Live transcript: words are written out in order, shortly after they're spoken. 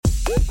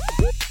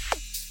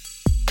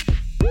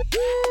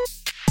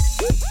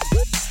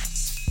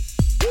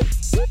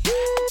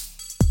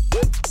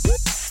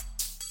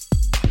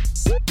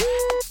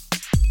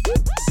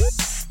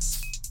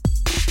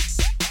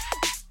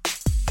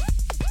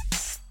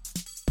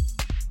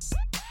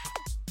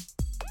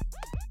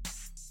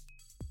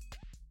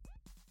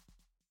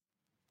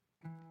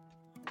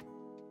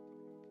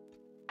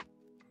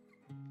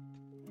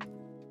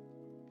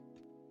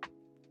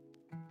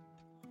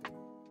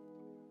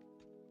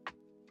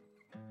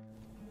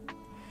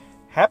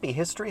Happy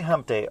History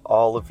Hump Day,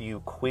 all of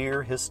you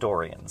queer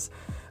historians.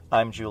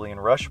 I'm Julian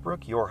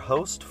Rushbrook, your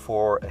host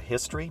for A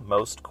History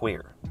Most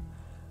Queer.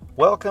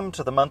 Welcome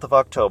to the month of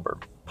October.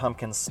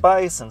 Pumpkin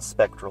spice and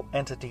spectral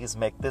entities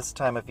make this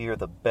time of year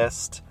the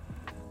best,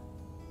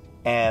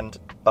 and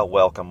a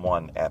welcome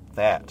one at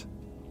that.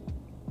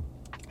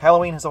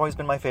 Halloween has always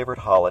been my favorite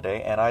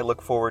holiday, and I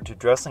look forward to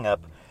dressing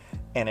up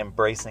and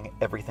embracing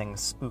everything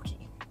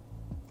spooky.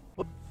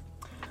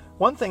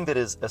 One thing that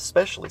is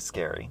especially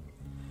scary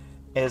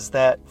is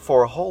that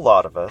for a whole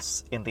lot of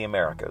us in the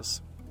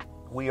Americas,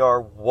 we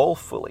are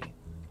woefully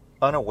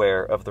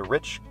unaware of the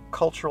rich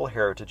cultural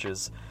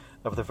heritages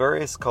of the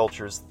various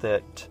cultures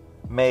that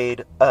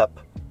made up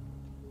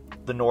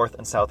the North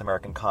and South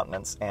American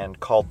continents and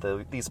called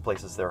these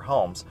places their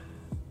homes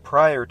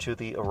prior to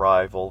the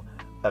arrival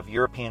of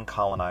European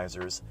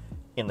colonizers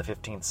in the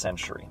 15th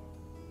century.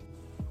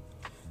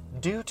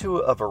 Due to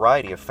a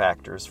variety of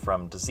factors,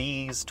 from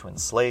disease to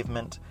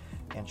enslavement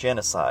and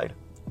genocide,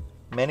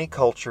 many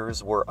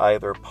cultures were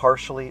either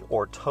partially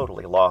or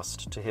totally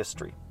lost to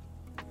history.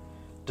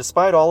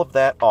 Despite all of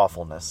that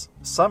awfulness,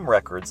 some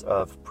records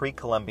of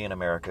pre-Columbian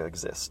America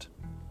exist.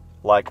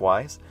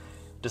 Likewise,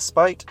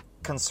 despite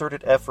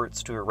concerted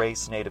efforts to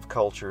erase native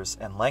cultures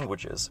and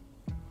languages,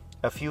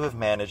 a few have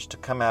managed to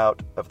come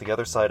out of the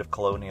other side of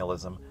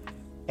colonialism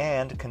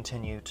and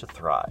continue to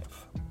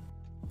thrive.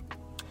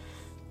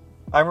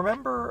 I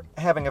remember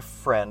having a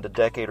friend a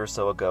decade or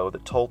so ago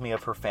that told me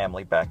of her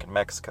family back in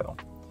Mexico.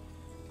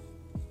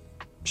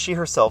 She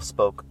herself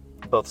spoke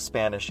both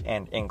Spanish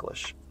and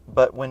English,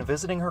 but when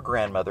visiting her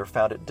grandmother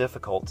found it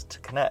difficult to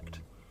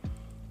connect.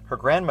 Her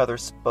grandmother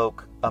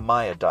spoke a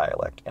Maya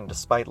dialect, and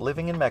despite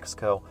living in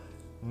Mexico,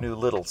 knew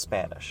little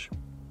Spanish.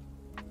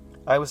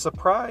 I was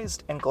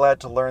surprised and glad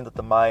to learn that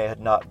the Maya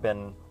had not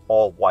been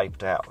all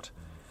wiped out.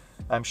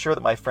 I'm sure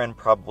that my friend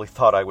probably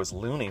thought I was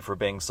loony for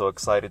being so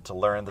excited to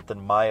learn that the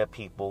Maya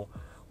people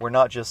were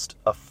not just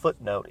a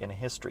footnote in a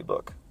history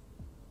book.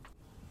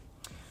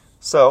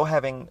 So,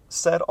 having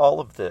said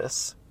all of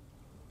this,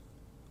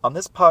 on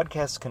this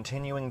podcast's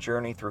continuing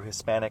journey through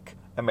Hispanic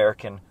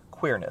American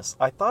queerness,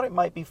 I thought it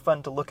might be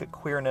fun to look at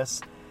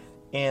queerness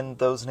in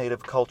those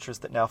native cultures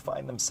that now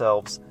find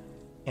themselves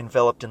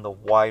enveloped in the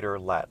wider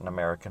Latin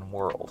American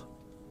world.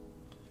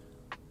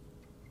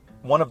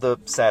 One of the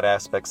sad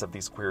aspects of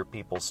these queer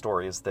people's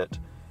story is that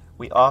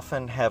we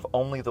often have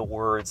only the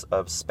words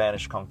of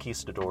Spanish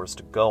conquistadors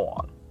to go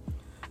on.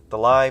 The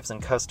lives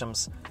and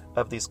customs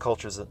of these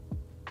cultures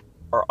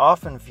are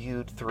often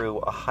viewed through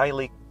a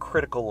highly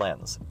critical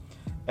lens,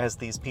 as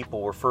these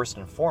people were first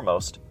and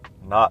foremost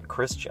not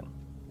Christian.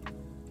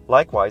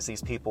 Likewise,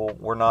 these people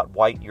were not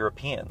white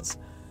Europeans,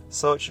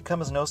 so it should come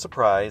as no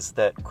surprise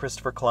that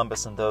Christopher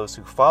Columbus and those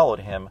who followed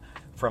him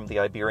from the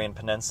Iberian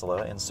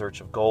Peninsula in search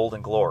of gold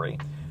and glory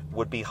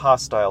would be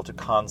hostile to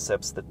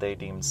concepts that they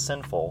deemed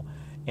sinful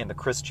in the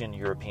Christian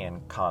European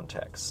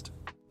context.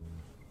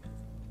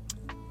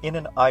 In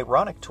an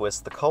ironic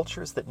twist, the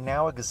cultures that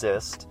now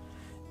exist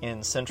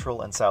in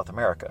Central and South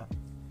America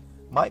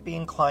might be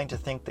inclined to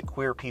think that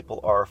queer people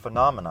are a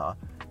phenomena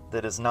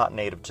that is not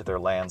native to their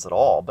lands at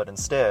all, but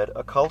instead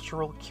a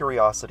cultural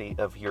curiosity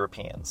of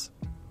Europeans.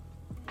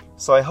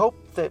 So I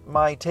hope that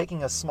by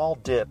taking a small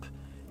dip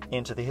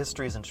into the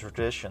histories and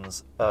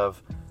traditions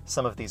of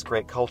some of these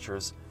great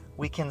cultures,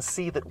 we can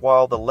see that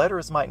while the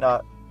letters might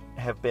not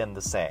have been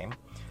the same,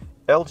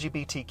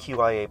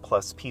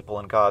 LGBTQIA+ people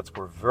and gods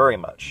were very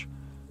much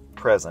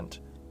present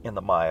in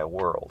the Maya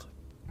world.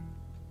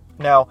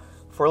 Now,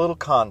 for a little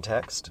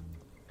context,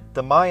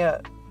 the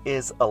Maya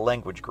is a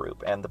language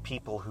group, and the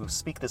people who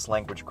speak this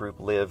language group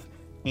live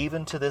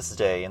even to this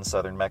day in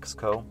southern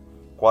Mexico,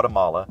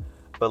 Guatemala,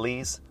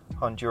 Belize,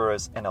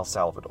 Honduras, and El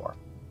Salvador.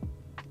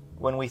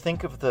 When we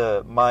think of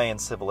the Mayan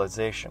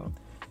civilization,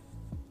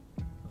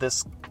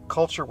 this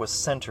culture was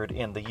centered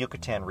in the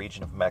Yucatan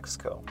region of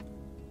Mexico.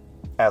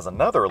 As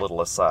another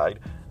little aside,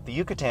 the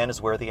Yucatan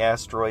is where the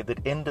asteroid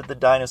that ended the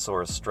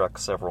dinosaurs struck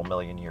several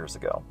million years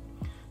ago.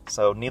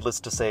 So, needless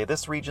to say,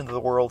 this region of the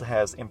world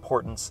has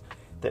importance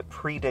that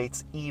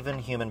predates even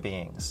human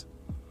beings.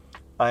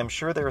 I'm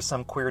sure there are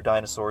some queer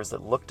dinosaurs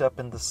that looked up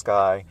in the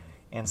sky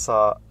and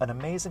saw an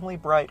amazingly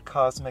bright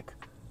cosmic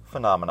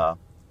phenomena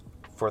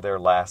for their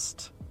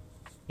last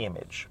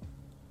image.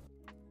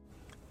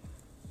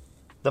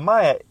 The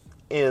Maya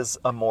is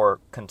a more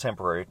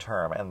contemporary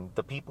term, and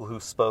the people who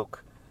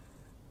spoke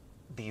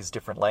these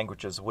different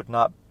languages would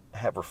not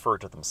have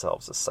referred to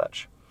themselves as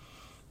such.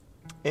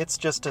 It's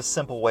just a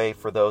simple way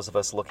for those of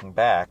us looking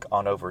back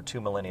on over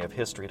 2 millennia of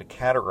history to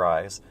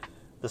categorize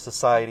the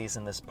societies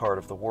in this part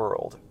of the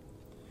world.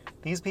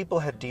 These people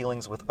had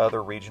dealings with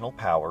other regional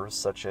powers,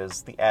 such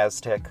as the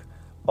Aztec,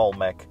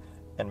 Olmec,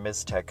 and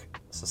Mixtec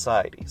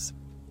societies.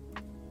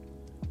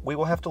 We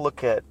will have to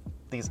look at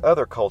these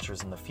other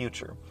cultures in the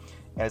future,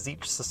 as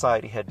each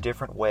society had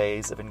different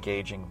ways of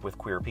engaging with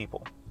queer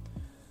people.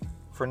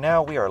 For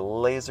now, we are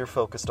laser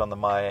focused on the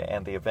Maya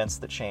and the events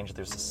that changed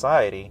their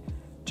society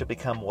to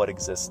become what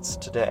exists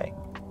today.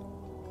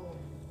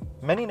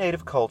 Many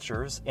native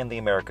cultures in the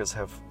Americas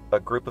have a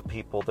group of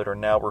people that are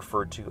now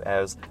referred to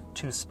as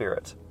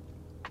Two-Spirit.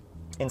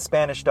 In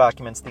Spanish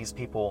documents, these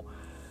people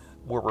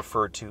were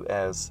referred to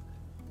as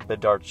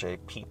Bedarche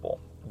people,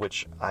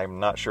 which I'm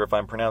not sure if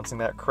I'm pronouncing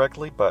that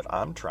correctly, but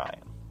I'm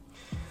trying.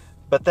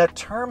 But that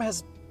term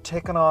has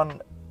taken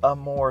on a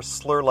more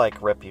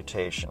slur-like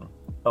reputation,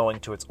 owing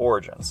to its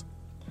origins.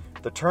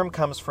 The term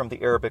comes from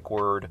the Arabic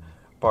word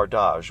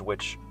bardaj,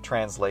 which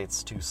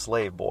translates to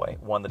slave boy,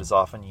 one that is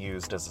often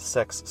used as a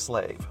sex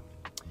slave.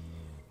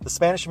 The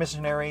Spanish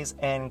missionaries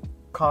and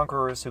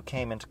conquerors who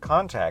came into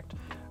contact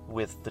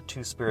with the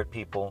Two-Spirit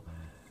people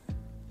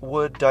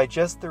would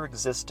digest their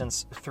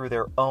existence through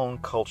their own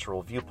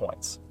cultural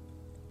viewpoints.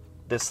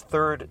 This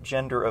third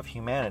gender of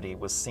humanity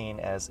was seen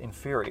as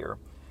inferior,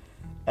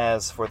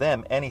 as for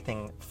them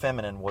anything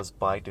feminine was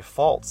by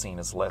default seen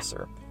as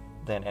lesser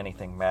than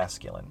anything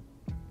masculine.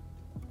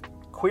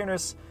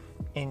 Queerness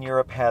in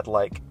Europe had,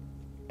 like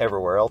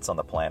everywhere else on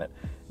the planet,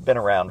 been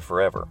around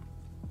forever.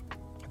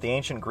 The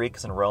ancient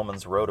Greeks and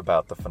Romans wrote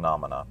about the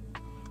phenomena,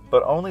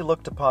 but only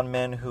looked upon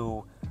men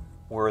who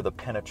were the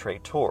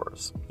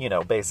penetrators,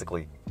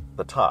 basically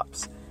the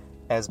tops,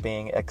 as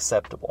being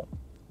acceptable.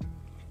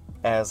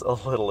 As a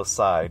little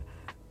aside,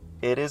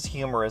 it is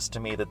humorous to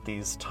me that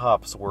these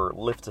tops were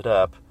lifted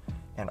up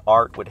and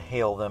art would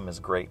hail them as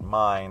great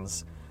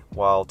minds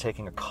while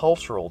taking a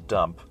cultural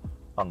dump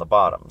on the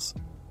bottoms.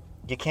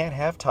 You can't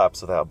have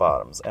tops without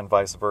bottoms, and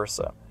vice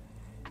versa.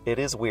 It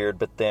is weird,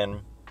 but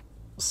then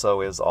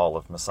so is all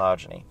of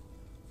misogyny.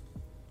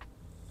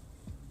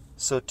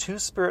 So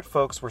Two-Spirit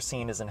folks were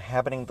seen as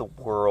inhabiting the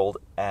world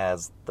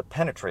as the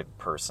penetrated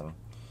person,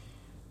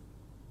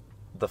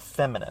 the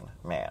feminine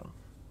man.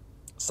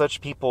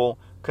 Such people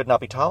could not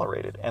be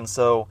tolerated, and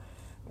so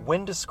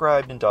when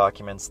described in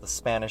documents, the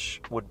Spanish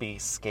would be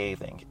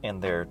scathing in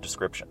their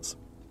descriptions.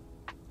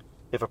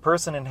 If a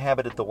person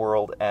inhabited the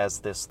world as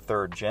this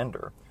third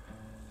gender,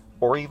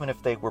 or even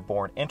if they were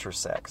born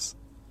intersex,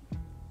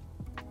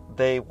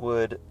 they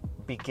would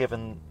be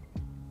given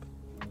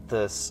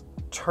this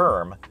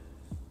term,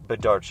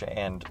 Bedarche,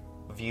 and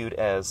viewed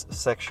as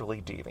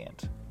sexually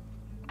deviant.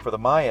 For the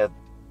Maya,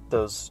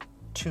 those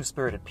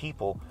two-spirited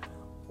people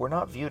were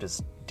not viewed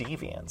as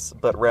deviants,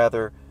 but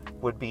rather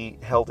would be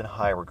held in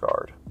high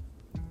regard.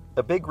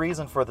 A big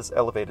reason for this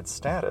elevated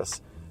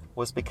status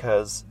was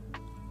because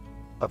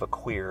of a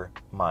queer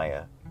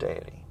Maya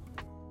deity.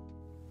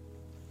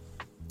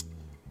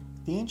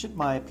 The ancient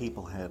Maya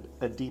people had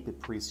a deep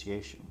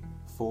appreciation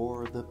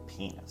for the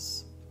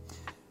penis.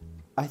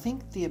 I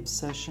think the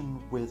obsession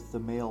with the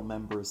male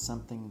member is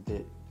something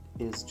that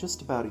is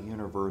just about a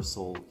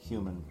universal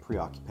human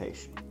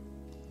preoccupation.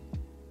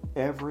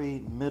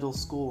 Every middle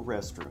school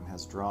restroom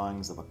has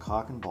drawings of a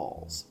cock and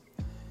balls,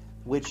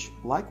 which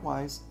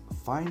likewise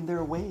find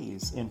their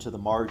ways into the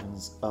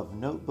margins of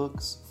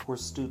notebooks for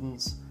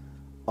students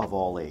of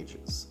all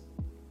ages.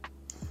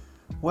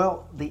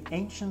 Well, the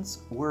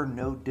ancients were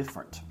no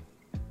different.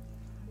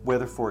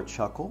 Whether for a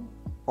chuckle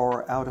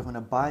or out of an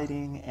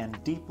abiding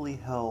and deeply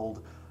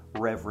held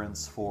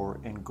reverence for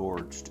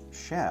engorged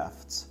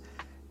shafts,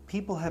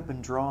 people have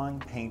been drawing,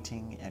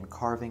 painting, and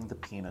carving the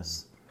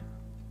penis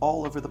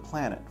all over the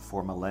planet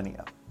for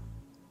millennia.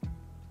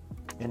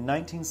 In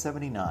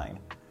 1979,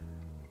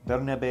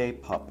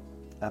 Bernabe Pup,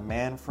 a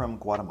man from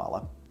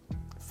Guatemala,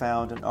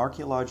 found an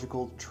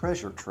archaeological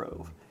treasure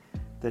trove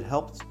that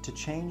helped to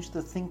change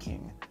the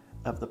thinking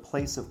of the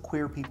place of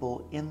queer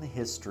people in the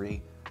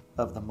history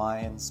of the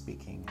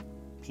Mayan-speaking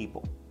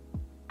people.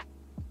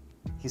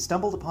 He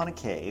stumbled upon a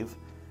cave,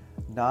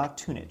 Na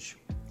Tunich,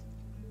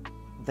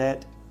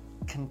 that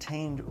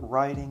contained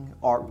writing,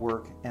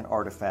 artwork, and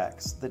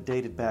artifacts that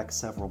dated back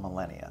several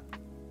millennia.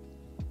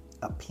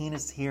 A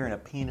penis here and a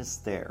penis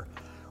there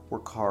were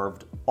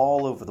carved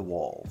all over the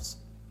walls.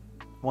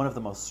 One of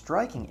the most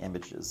striking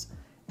images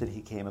that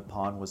he came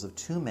upon was of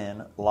two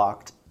men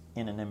locked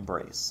in an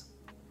embrace.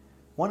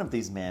 One of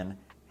these men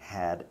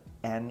had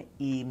an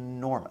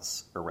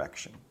enormous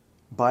erection.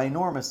 By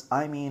enormous,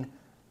 I mean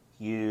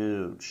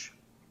huge.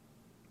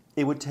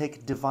 It would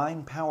take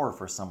divine power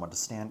for someone to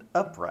stand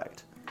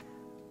upright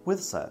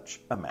with such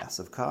a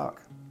massive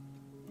cock.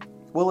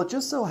 Well, it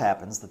just so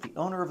happens that the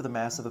owner of the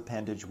massive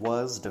appendage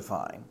was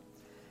divine.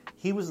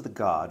 He was the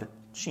god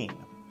Chin.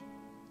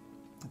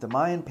 The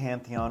Mayan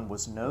pantheon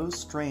was no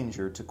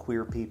stranger to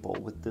queer people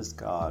with this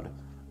god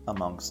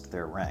amongst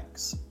their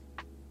ranks.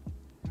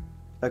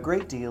 A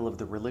great deal of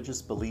the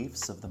religious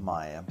beliefs of the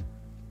Maya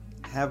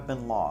have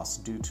been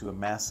lost due to a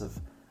massive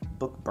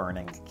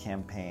book-burning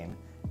campaign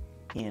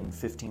in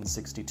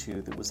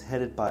 1562 that was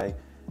headed by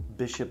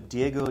Bishop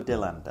Diego de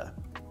Landa,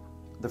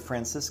 the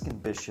Franciscan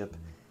bishop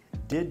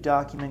did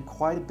document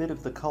quite a bit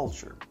of the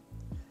culture,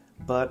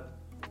 but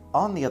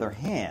on the other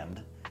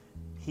hand,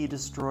 he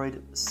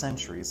destroyed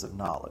centuries of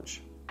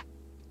knowledge.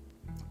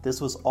 This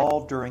was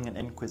all during an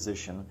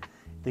inquisition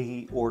that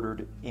he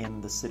ordered in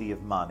the city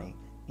of Mani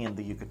in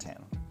the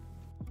Yucatan.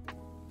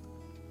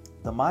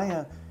 The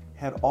Maya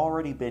had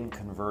already been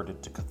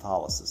converted to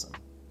Catholicism,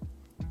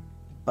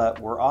 but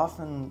were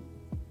often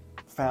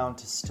found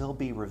to still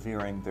be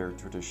revering their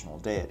traditional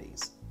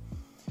deities.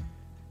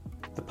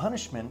 The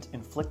punishment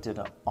inflicted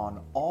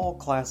on all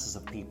classes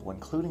of people,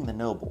 including the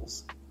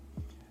nobles,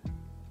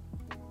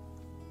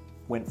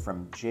 went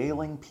from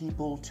jailing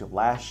people to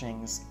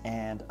lashings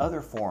and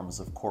other forms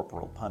of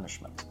corporal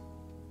punishment.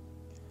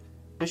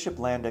 Bishop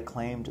Landa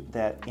claimed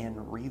that in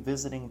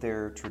revisiting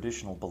their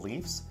traditional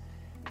beliefs,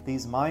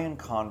 these Mayan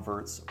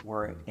converts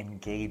were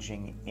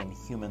engaging in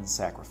human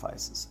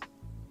sacrifices.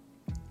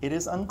 It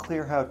is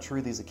unclear how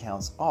true these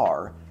accounts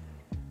are,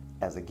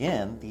 as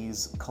again,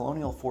 these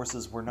colonial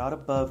forces were not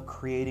above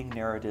creating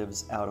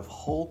narratives out of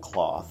whole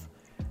cloth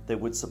that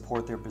would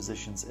support their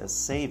positions as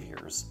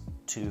saviors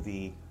to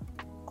the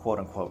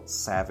quote-unquote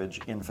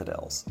savage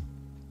infidels.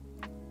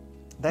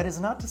 That is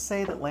not to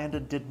say that Landa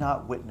did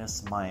not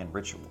witness Mayan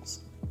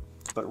rituals,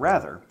 but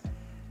rather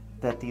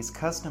that these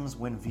customs,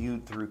 when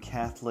viewed through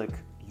Catholic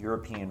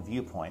European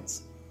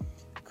viewpoints,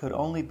 could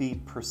only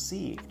be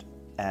perceived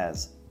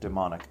as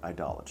demonic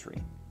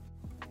idolatry.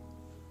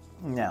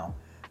 Now,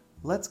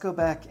 let's go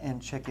back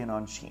and check in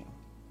on Chin.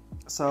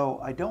 So,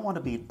 I don't want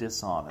to be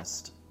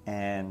dishonest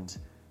and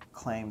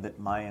claim that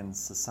Mayan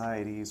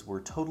societies were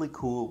totally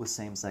cool with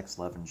same-sex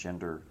love and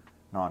gender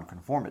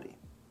nonconformity.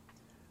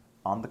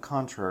 On the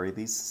contrary,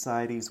 these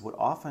societies would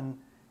often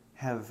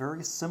have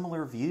very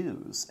similar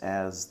views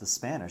as the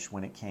Spanish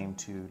when it came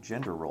to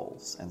gender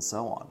roles and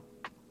so on.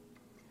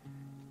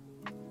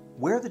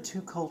 Where the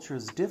two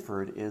cultures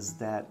differed is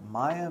that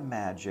Maya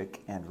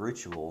magic and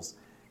rituals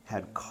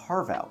had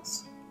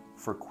carve-outs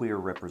for queer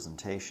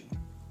representation.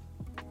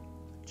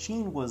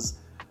 Chin was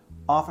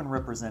often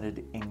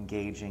represented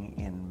engaging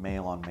in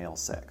male-on-male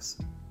sex.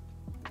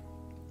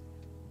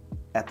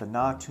 At the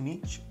Na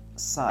Tunich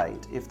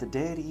site, if the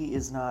deity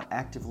is not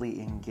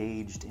actively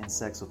engaged in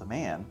sex with a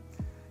man,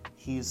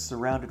 he's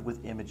surrounded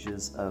with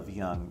images of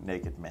young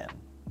naked men.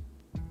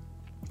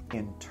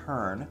 In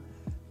turn,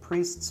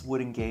 priests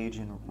would engage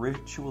in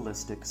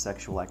ritualistic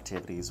sexual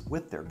activities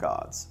with their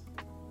gods,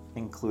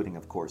 including,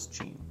 of course,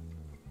 Chin.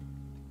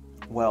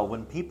 Well,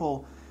 when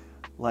people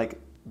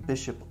like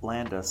Bishop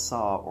Landa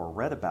saw or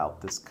read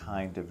about this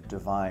kind of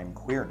divine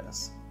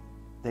queerness,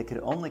 they could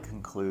only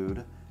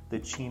conclude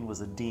that Chin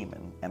was a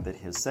demon and that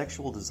his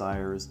sexual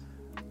desires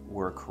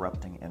were a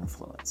corrupting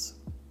influence.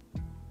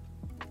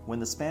 When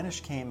the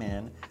Spanish came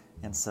in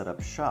and set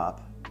up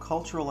shop,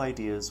 cultural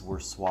ideas were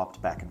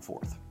swapped back and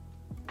forth.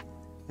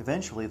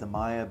 Eventually, the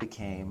Maya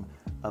became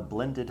a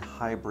blended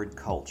hybrid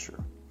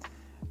culture.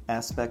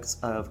 Aspects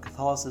of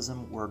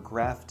Catholicism were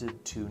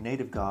grafted to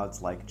native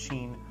gods like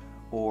Chin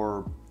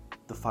or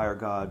the fire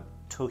god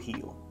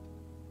Tohil.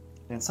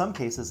 In some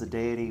cases, a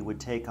deity would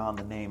take on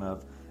the name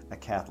of a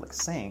Catholic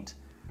saint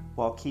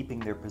while keeping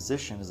their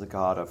position as a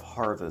god of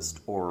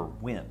harvest or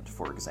wind,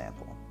 for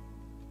example.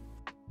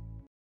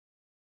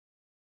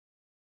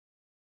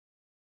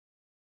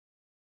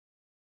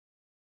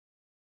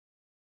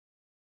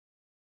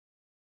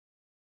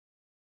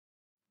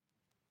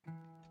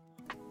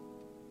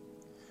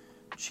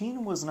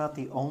 Chin was not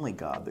the only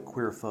god that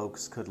queer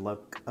folks could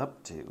look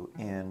up to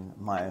in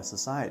Maya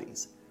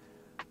societies.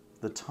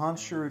 The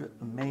tonsured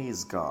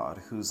maize god,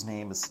 whose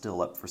name is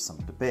still up for some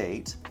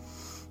debate,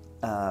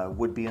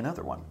 would be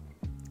another one.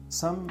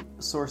 Some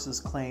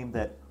sources claim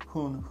that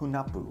Hun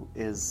Hunapu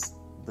is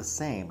the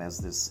same as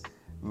this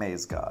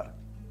maize god.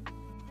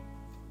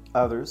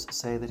 Others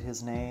say that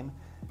his name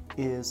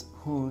is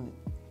Hun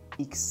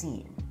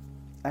Ixim.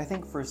 I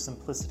think for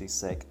simplicity's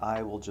sake,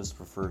 I will just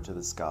refer to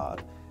this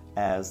god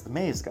as the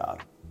maize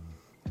god.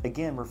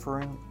 Again,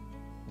 referring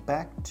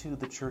back to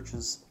the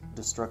church's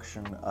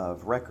destruction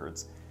of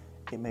records,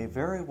 it may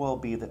very well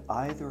be that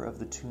either of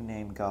the two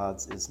named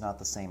gods is not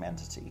the same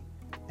entity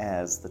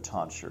as the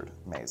tonsured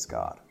maize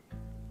god.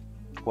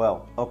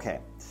 Well, okay,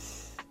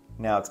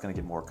 now it's going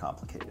to get more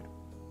complicated.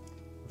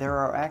 There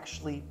are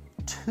actually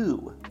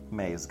two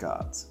maize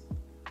gods.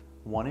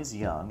 One is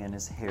young and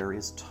his hair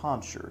is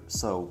tonsured,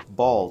 so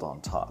bald on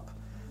top,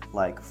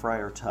 like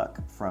Friar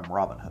Tuck from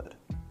Robin Hood.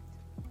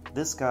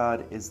 This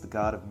god is the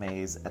god of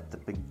maize at the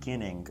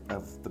beginning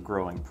of the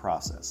growing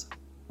process.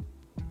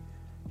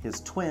 His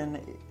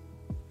twin,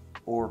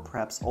 or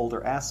perhaps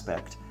older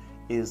aspect,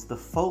 is the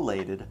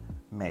folated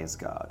maize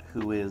god,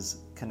 who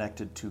is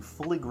connected to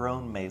fully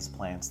grown maize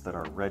plants that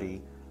are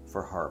ready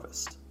for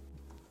harvest.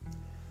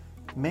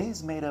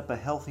 Maize made up a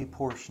healthy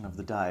portion of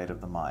the diet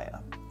of the Maya.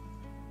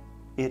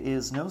 It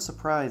is no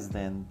surprise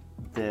then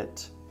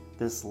that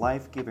this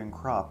life-giving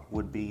crop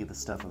would be the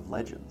stuff of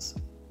legends.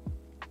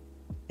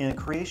 In a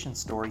creation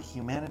story,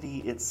 humanity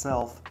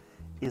itself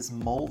is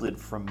molded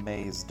from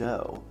maize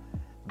dough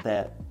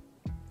that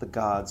the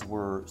gods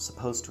were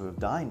supposed to have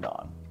dined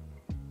on.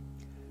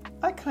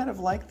 I kind of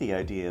like the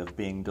idea of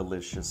being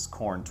delicious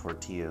corn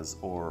tortillas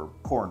or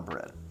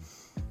cornbread.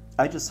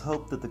 I just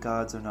hope that the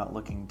gods are not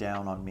looking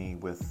down on me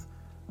with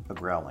a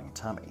growling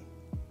tummy.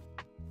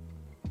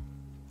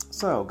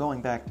 So,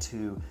 going back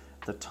to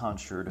the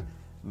tonsured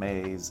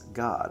maize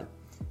god,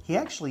 he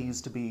actually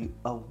used to be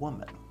a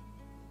woman.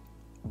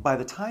 By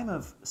the time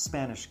of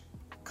Spanish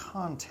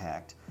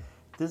contact,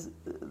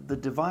 the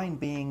divine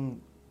being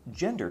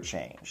gender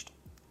changed,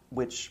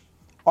 which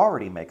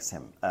already makes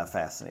him a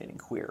fascinating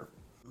queer.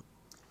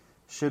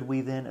 Should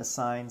we then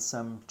assign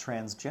some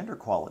transgender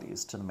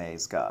qualities to the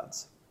maize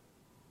gods?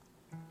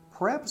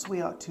 Perhaps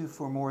we ought to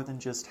for more than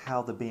just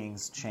how the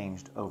beings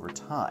changed over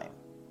time.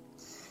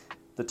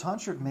 The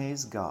tonsured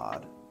maize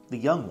god, the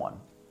young one,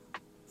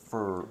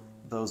 for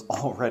those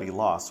already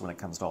lost when it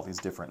comes to all these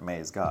different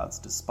maize gods,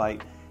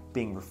 despite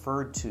being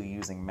referred to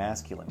using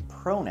masculine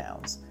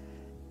pronouns,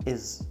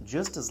 is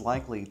just as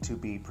likely to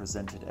be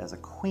presented as a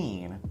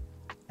queen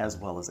as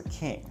well as a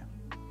king.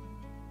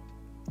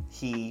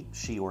 He,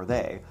 she, or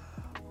they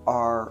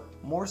are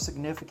more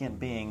significant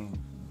being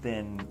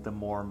than the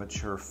more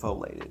mature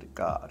folated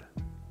god.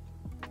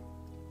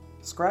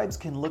 Scribes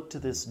can look to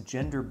this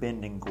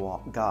gender-bending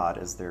god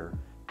as their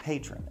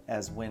patron,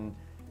 as when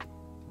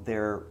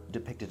they're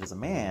depicted as a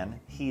man,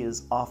 he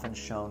is often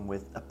shown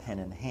with a pen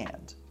in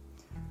hand.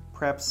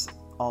 Perhaps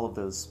all of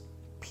those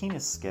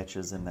penis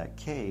sketches in that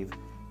cave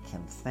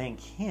can thank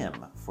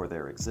him for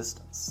their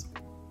existence.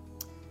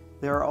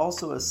 There are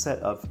also a set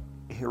of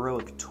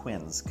heroic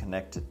twins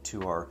connected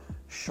to our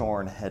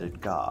shorn-headed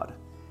god.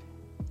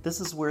 This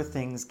is where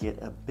things get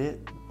a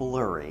bit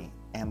blurry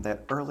and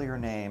that earlier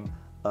name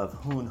of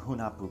Hun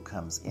Hunappu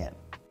comes in.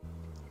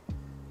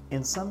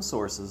 In some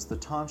sources, the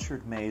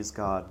tonsured maize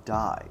god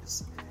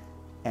dies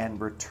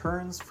and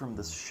returns from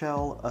the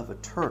shell of a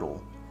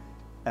turtle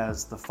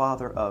as the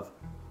father of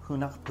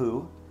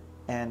Hunahpu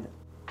and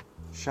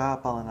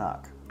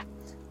Sha'apalanak.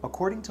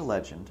 According to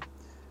legend,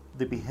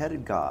 the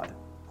beheaded god,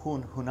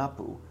 Hun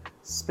Hunappu,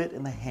 spit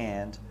in the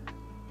hand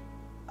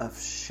of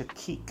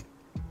Shakik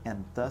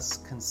and thus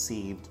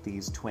conceived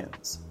these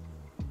twins.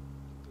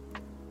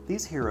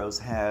 These heroes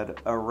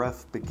had a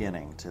rough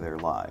beginning to their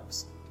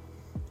lives.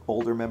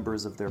 Older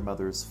members of their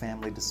mother's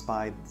family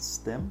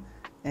despised them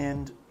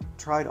and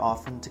tried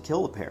often to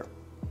kill the pair.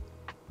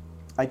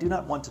 I do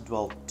not want to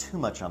dwell too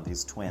much on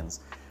these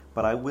twins,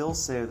 but I will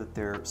say that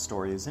their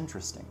story is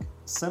interesting.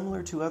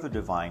 Similar to other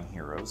divine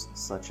heroes,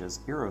 such as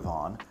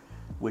Iravan,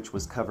 which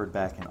was covered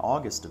back in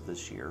August of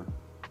this year,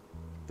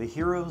 the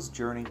hero's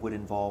journey would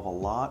involve a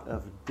lot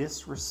of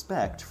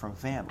disrespect from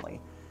family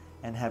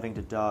and having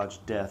to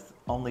dodge death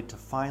only to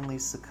finally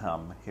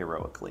succumb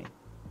heroically.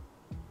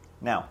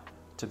 Now,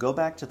 to go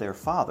back to their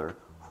father,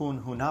 Hun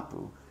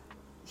Hunappu,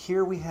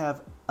 here we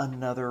have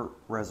another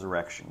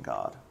resurrection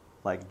god,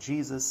 like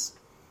Jesus,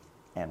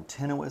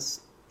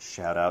 Antinous,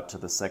 shout out to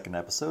the second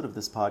episode of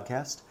this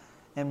podcast,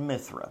 and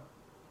Mithra.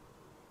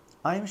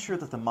 I am sure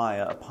that the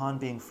Maya, upon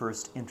being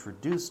first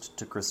introduced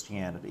to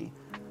Christianity,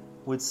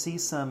 would see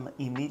some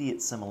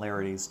immediate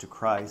similarities to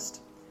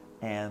Christ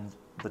and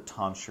the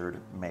tonsured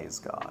maize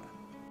god.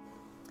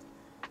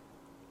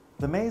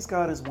 The maize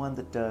god is one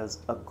that does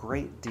a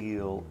great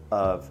deal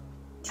of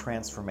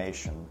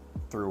transformation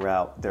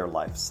throughout their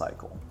life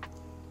cycle.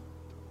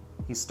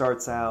 He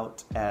starts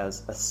out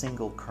as a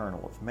single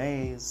kernel of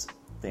maize,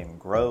 then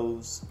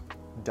grows,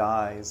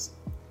 dies,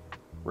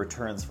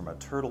 returns from a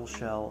turtle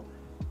shell,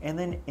 and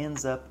then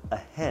ends up a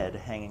head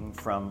hanging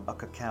from a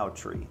cacao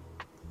tree.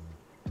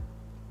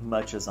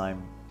 Much as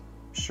I'm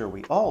sure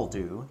we all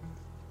do,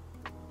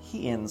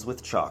 he ends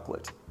with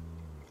chocolate.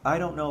 I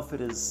don't know if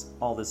it is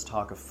all this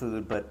talk of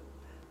food, but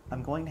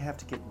I'm going to have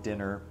to get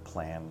dinner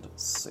planned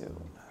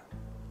soon.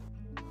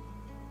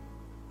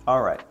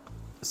 Alright,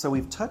 so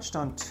we've touched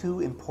on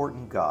two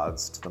important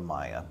gods to the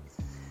Maya,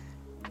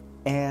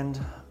 and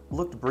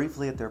looked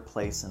briefly at their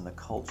place in the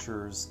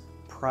cultures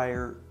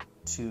prior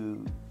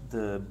to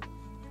the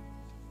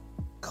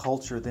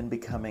culture then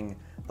becoming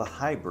the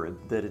hybrid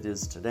that it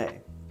is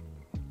today.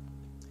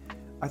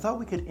 I thought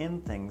we could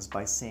end things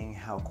by seeing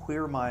how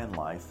queer Mayan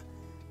life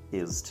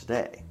is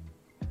today.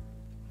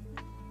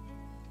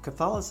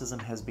 Catholicism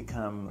has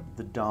become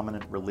the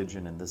dominant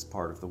religion in this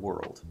part of the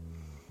world.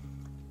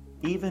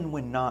 Even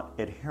when not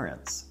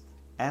adherents,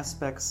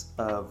 aspects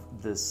of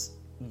this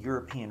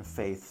European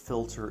faith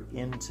filter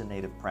into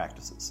native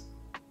practices.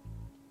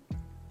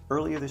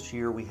 Earlier this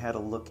year, we had a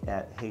look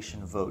at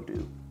Haitian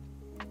Vodou.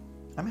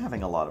 I'm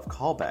having a lot of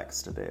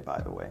callbacks today,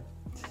 by the way.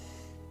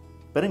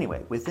 But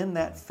anyway, within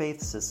that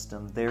faith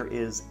system, there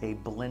is a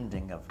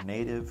blending of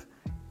native,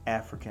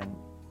 African,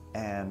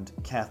 and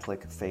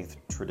Catholic faith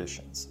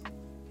traditions.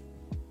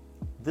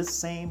 This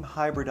same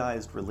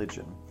hybridized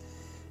religion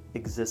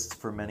exists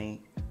for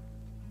many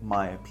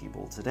Maya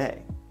people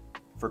today.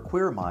 For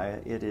queer Maya,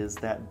 it is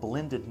that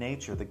blended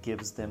nature that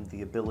gives them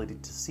the ability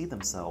to see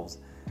themselves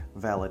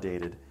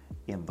validated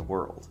in the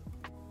world.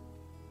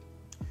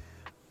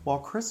 While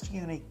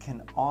Christianity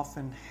can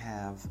often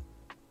have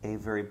a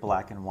very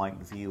black and white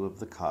view of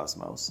the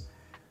cosmos,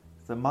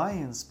 The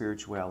Mayan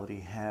spirituality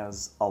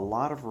has a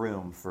lot of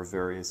room for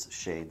various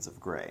shades of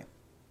gray.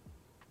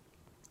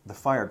 The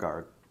fire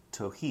god,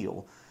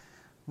 Tohil,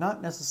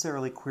 not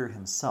necessarily queer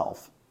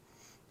himself,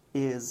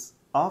 is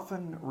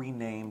often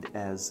renamed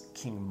as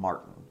King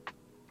Martin,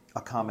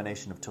 a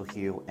combination of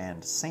Tohil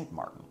and Saint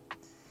Martin.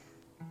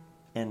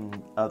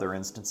 In other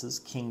instances,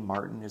 King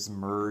Martin is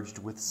merged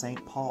with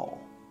Saint Paul.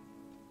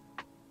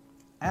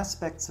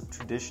 Aspects of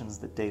traditions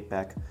that date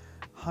back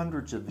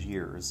hundreds of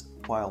years,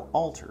 while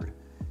altered,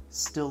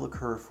 still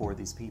occur for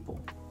these people.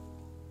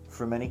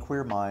 For many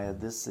queer Maya,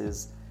 this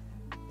is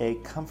a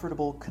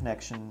comfortable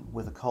connection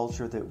with a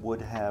culture that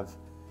would have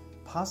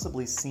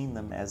possibly seen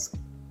them as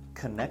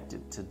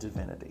connected to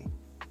divinity.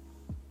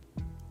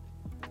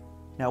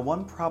 Now,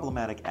 one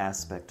problematic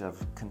aspect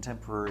of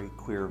contemporary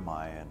queer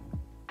Mayan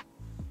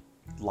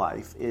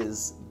life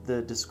is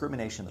the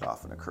discrimination that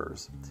often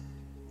occurs.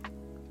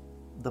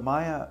 The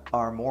Maya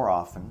are more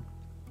often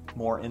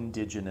more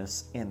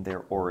indigenous in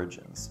their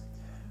origins.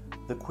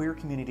 The queer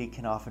community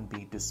can often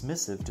be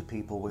dismissive to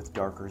people with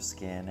darker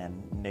skin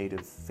and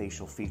native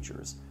facial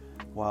features,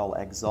 while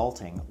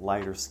exalting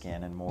lighter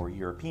skin and more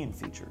European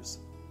features.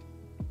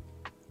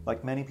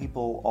 Like many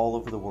people all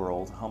over the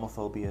world,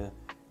 homophobia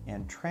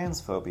and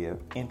transphobia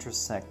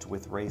intersect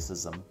with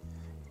racism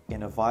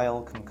in a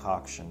vile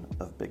concoction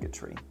of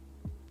bigotry.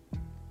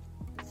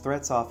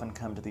 Threats often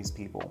come to these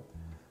people,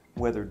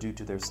 whether due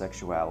to their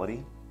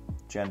sexuality,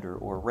 gender,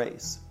 or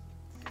race.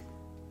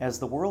 As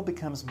the world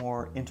becomes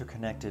more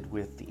interconnected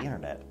with the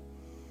internet,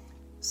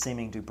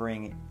 seeming to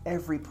bring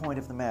every point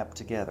of the map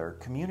together,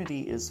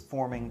 community is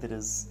forming that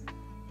is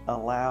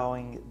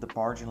allowing the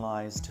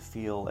marginalized to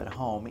feel at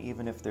home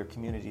even if their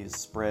community is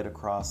spread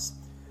across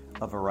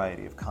a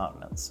variety of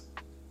continents.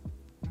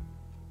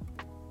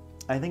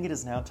 I think it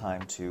is now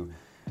time to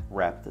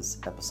wrap this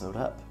episode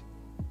up.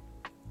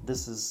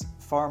 This is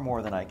far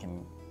more than I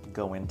can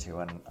go into,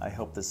 and I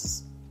hope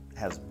this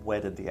has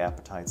whetted the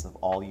appetites of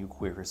all you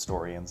queer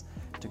historians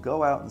to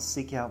go out and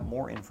seek out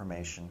more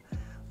information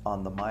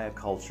on the Maya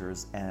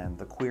cultures and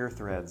the queer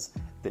threads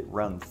that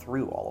run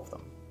through all of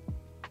them.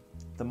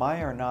 The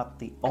Maya are not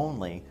the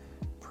only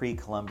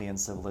pre-Columbian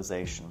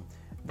civilization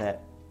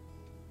that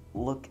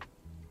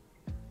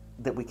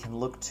we can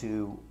look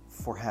to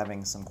for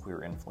having some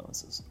queer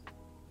influences.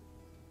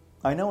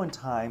 I know in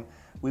time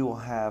we will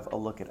have a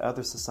look at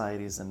other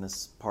societies in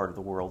this part of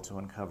the world to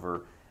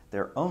uncover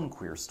their own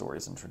queer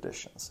stories and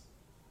traditions.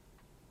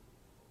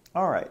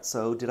 Alright,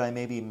 so did I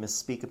maybe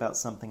misspeak about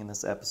something in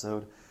this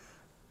episode?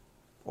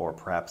 Or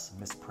perhaps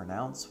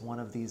mispronounce one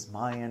of these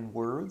Mayan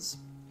words?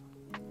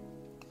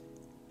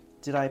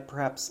 Did I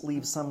perhaps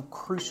leave some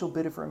crucial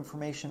bit of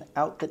information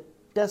out that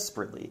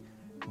desperately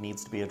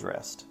needs to be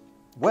addressed?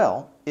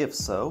 Well, if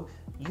so,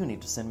 you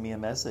need to send me a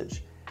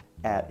message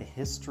at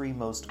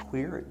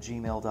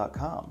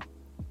historymostqueer@gmail.com.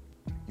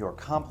 Your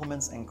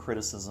compliments and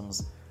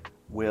criticisms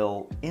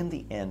will, in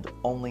the end,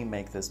 only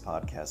make this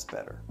podcast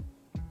better.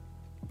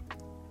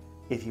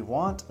 If you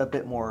want a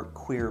bit more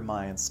queer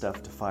Mayan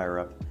stuff to fire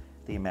up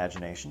the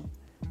imagination,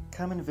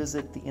 come and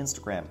visit the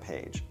Instagram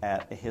page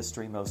at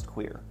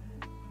historymostqueer.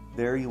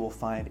 There you will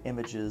find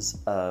images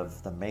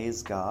of the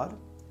maize god,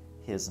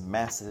 his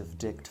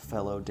massive-dicked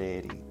fellow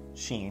deity,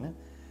 Sheen,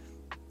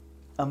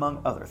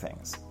 among other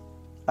things.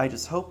 I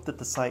just hope that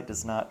the site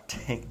does not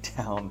take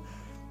down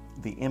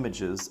the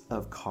images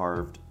of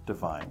carved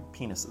divine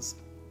penises.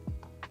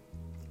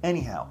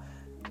 Anyhow,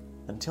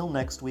 until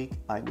next week,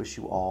 I wish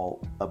you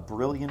all a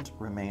brilliant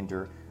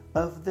remainder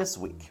of this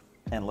week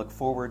and look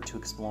forward to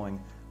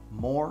exploring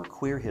more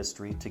queer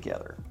history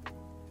together.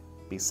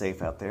 Be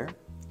safe out there,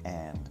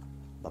 and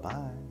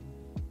bye-bye.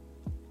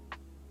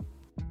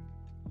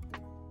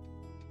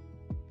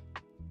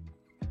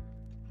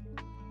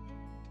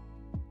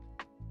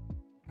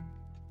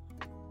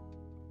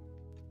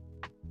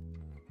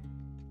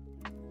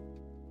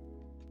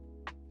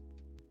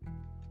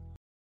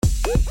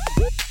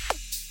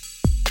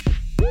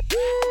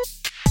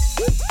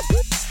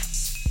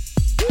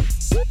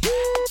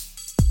 Woo!